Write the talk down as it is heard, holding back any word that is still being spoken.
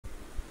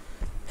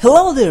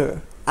Hello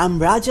there, I'm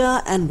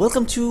Raja and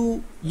welcome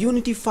to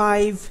Unity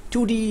 5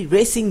 2D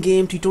racing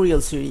game tutorial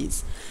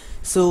series.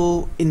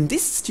 So in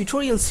this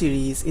tutorial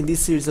series, in this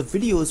series of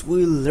videos,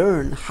 we will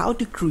learn how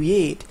to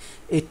create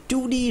a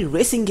 2D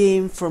racing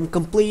game from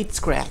complete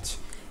scratch,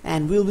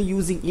 and we'll be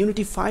using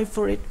Unity 5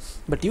 for it,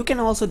 but you can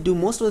also do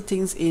most of the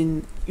things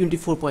in Unity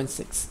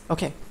 4.6.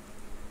 Okay.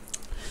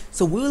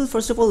 So we will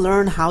first of all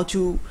learn how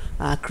to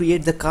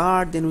create the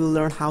car, then we'll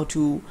learn how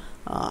to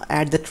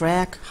add the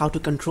track, how to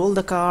control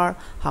the car,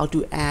 how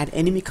to add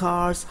enemy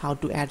cars, how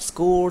to add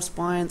scores,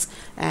 points,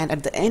 and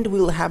at the end we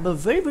will have a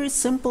very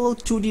simple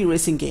 2D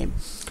racing game.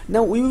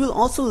 Now we will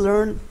also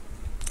learn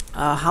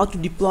how to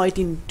deploy it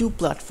in two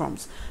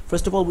platforms.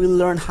 First of all, we'll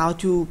learn how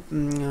to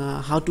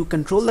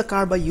control the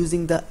car by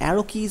using the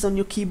arrow keys on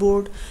your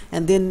keyboard,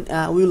 and then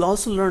we will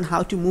also learn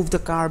how to move the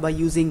car by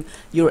using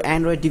your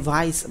Android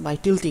device by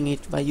tilting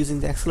it by using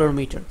the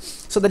accelerometer,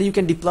 so that you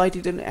can deploy it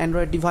in an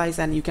Android device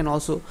and you can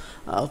also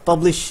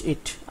publish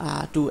it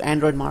to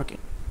Android market.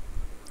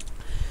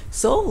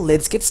 So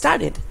let's get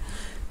started.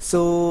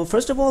 So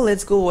first of all,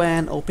 let's go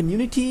and open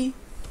Unity.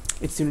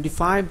 It's Unity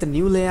 5, the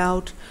new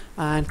layout,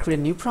 and create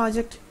a new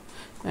project,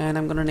 and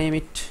I'm gonna name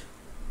it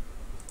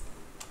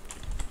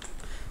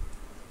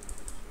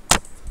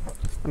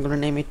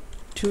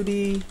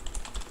 2D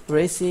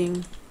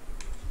racing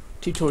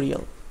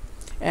tutorial,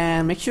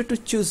 and make sure to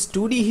choose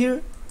 2D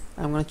here.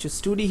 I'm gonna choose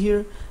 2D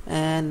here,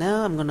 and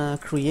now I'm gonna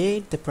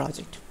create the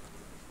project.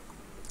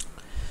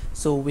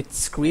 So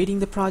with creating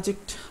the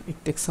project,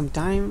 it takes some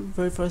time,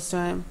 very first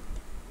time.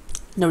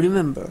 Now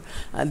remember,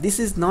 this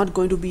is not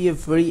going to be a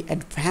very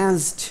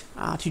advanced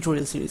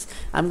tutorial series.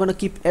 I'm gonna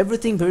keep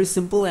everything very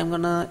simple. I'm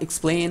gonna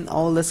explain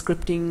all the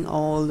scripting,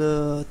 all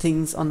the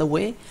things on the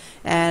way,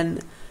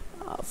 and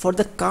for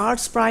the car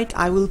sprite,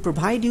 I will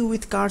provide you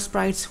with car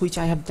sprites which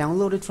I have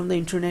downloaded from the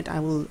internet. I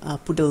will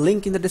put a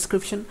link in the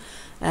description,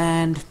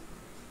 and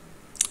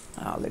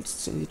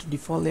let's change it to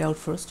default layout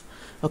first.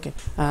 Okay,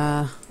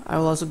 I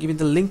will also give you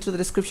the link to the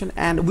description,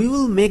 and we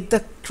will make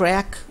the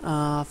track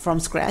from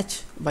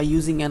scratch by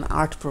using an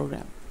art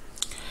program.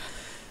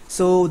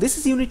 So this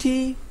is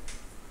Unity.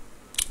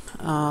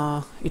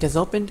 It has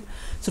opened.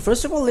 So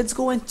first of all, let's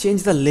go and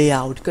change the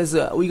layout, because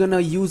we're gonna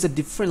use a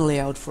different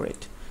layout for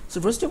it. So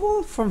first of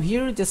all, from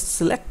here, just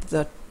select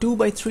the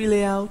 2x3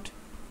 layout.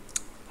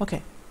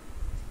 Okay,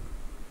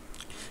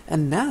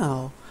 and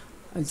now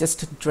I'll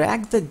just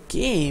drag the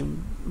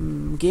game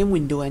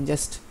window and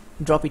just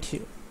drop it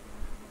here.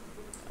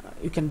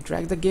 You can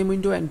drag the game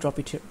window and drop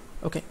it here.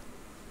 Okay,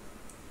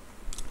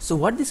 so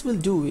what this will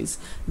do is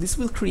this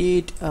will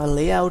create a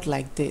layout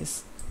like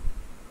this.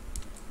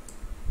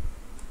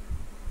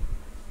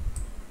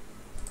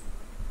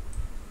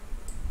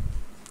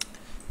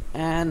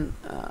 And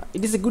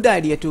it is a good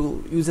idea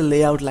to use a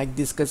layout like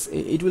this, because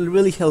it will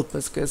really help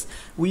us, because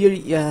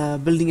we are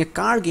building a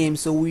car game,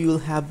 so we will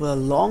have a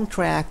long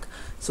track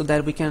so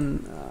that we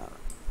can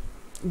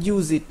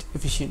use it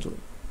efficiently.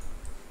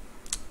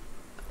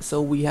 So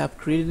we have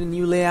created a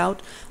new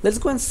layout. Let's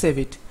go and save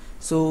it.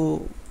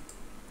 So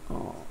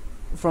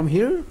from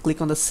here,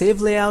 click on the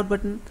save layout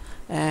button,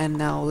 and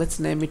now let's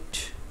name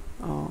it,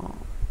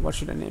 what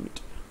should I name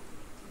it?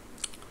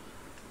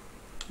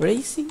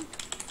 Racing,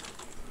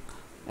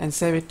 and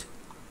save it.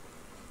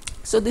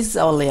 So this is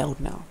our layout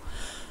now.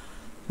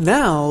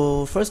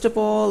 Now first of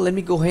all, let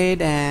me go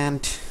ahead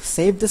and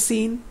save the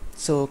scene.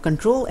 So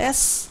Control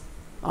S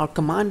or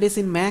Command S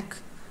in Mac,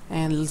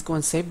 and let's go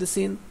and save the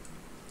scene,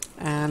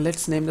 and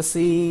let's name the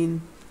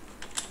scene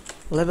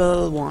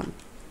level 1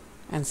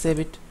 and save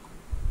it.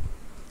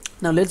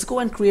 Now let's go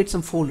and create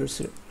some folders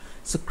here.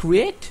 So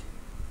create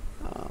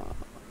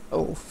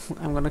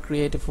I'm gonna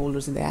create a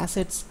folders in the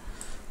assets.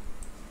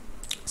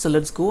 So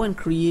let's go and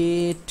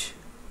create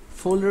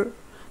folder,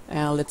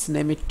 and let's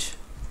name it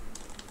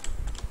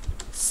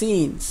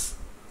scenes,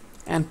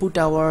 and put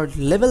our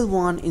level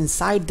 1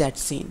 inside that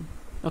scene.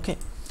 Okay,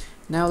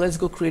 now let's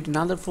go create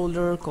another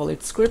folder, call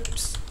it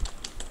scripts,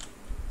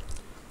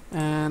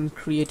 and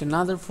create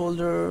another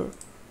folder.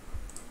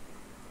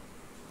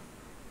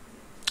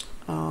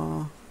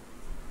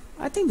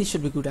 I think this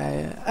should be good.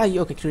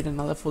 Okay, create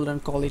another folder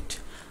and call it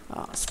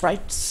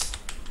sprites.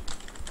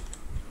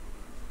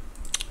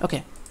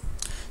 Okay,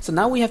 so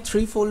now we have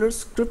 3 folders: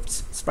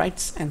 scripts,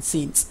 sprites, and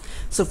scenes.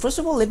 So first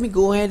of all, let me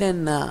go ahead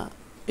and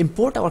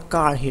import our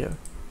car here.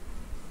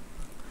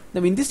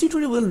 Now in this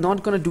tutorial, we're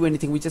not gonna do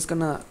anything. We're just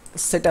gonna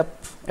set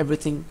up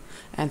everything,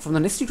 and from the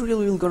next tutorial,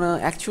 we're gonna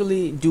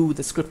actually do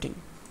the scripting.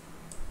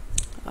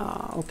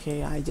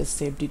 Okay, I just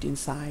saved it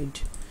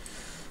inside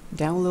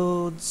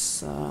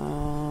downloads,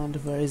 and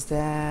where is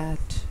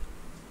that?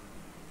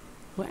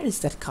 Where is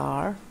that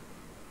car?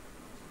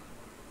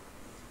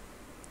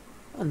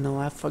 Oh no,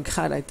 I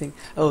forgot, I think.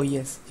 Oh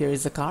yes, here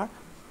is the car.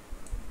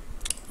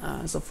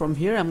 So from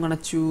here, I'm gonna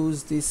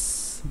choose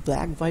this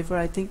black Viper,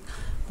 I think.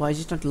 Why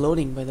is it not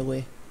loading, by the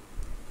way?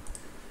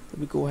 Let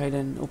me go ahead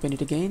and open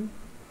it again.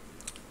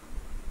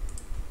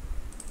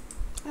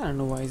 I don't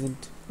know why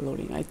isn't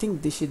loading. I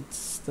think this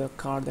is the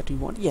car that we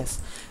want.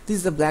 Yes, this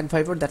is the black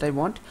Viper that I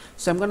want.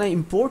 So I'm gonna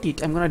import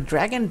it. I'm gonna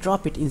drag and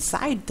drop it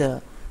inside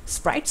the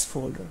sprites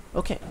folder.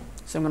 Okay,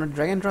 so I'm gonna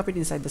drag and drop it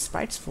inside the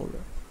sprites folder.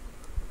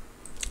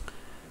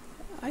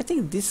 I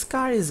think this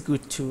car is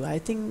good too. I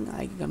think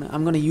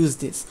I'm gonna use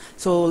this.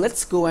 So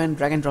let's go and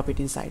drag and drop it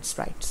inside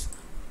sprites.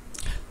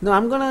 Now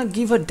I'm gonna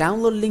give a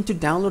download link to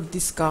download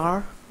this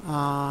car.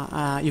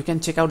 You can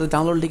check out the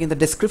download link in the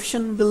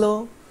description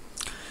below.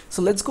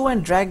 So let's go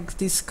and drag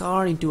this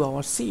car into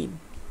our scene.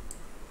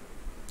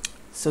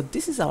 So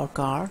this is our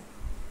car.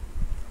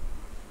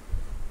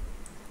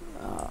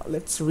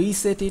 Let's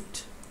reset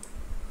it.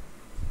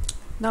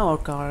 Now our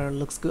car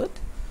looks good.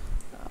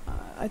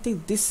 I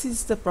think this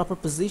is the proper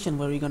position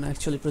where we're gonna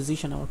actually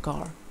position our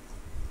car.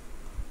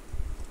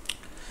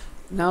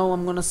 Now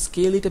I'm gonna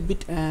scale it a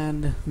bit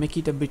and make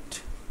it a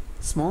bit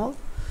small.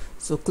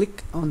 So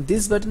click on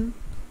this button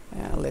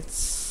and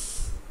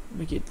let's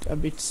make it a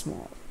bit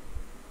small.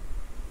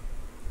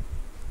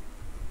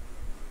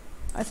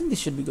 I think this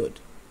should be good.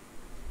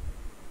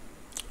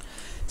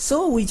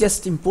 So we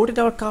just imported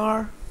our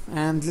car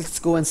and let's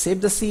go and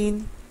save the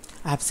scene.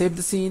 I have saved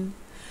the scene.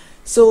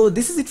 So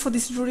this is it for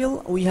this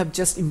tutorial. We have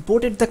just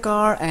imported the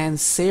car and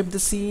saved the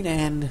scene,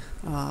 and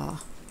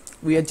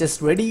we are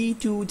just ready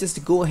to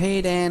just go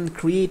ahead and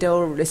create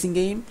our racing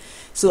game.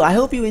 So I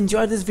hope you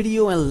enjoyed this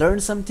video and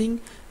learned something,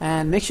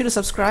 and make sure to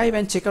subscribe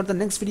and check out the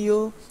next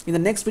video. In the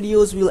next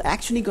videos we'll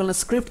actually gonna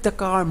script the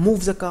car,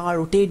 move the car,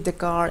 rotate the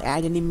car,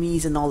 add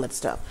enemies and all that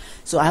stuff.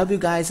 So I hope you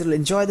guys will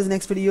enjoy this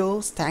next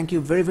videos. Thank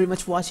you very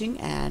much for watching,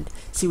 and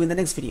see you in the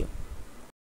next video.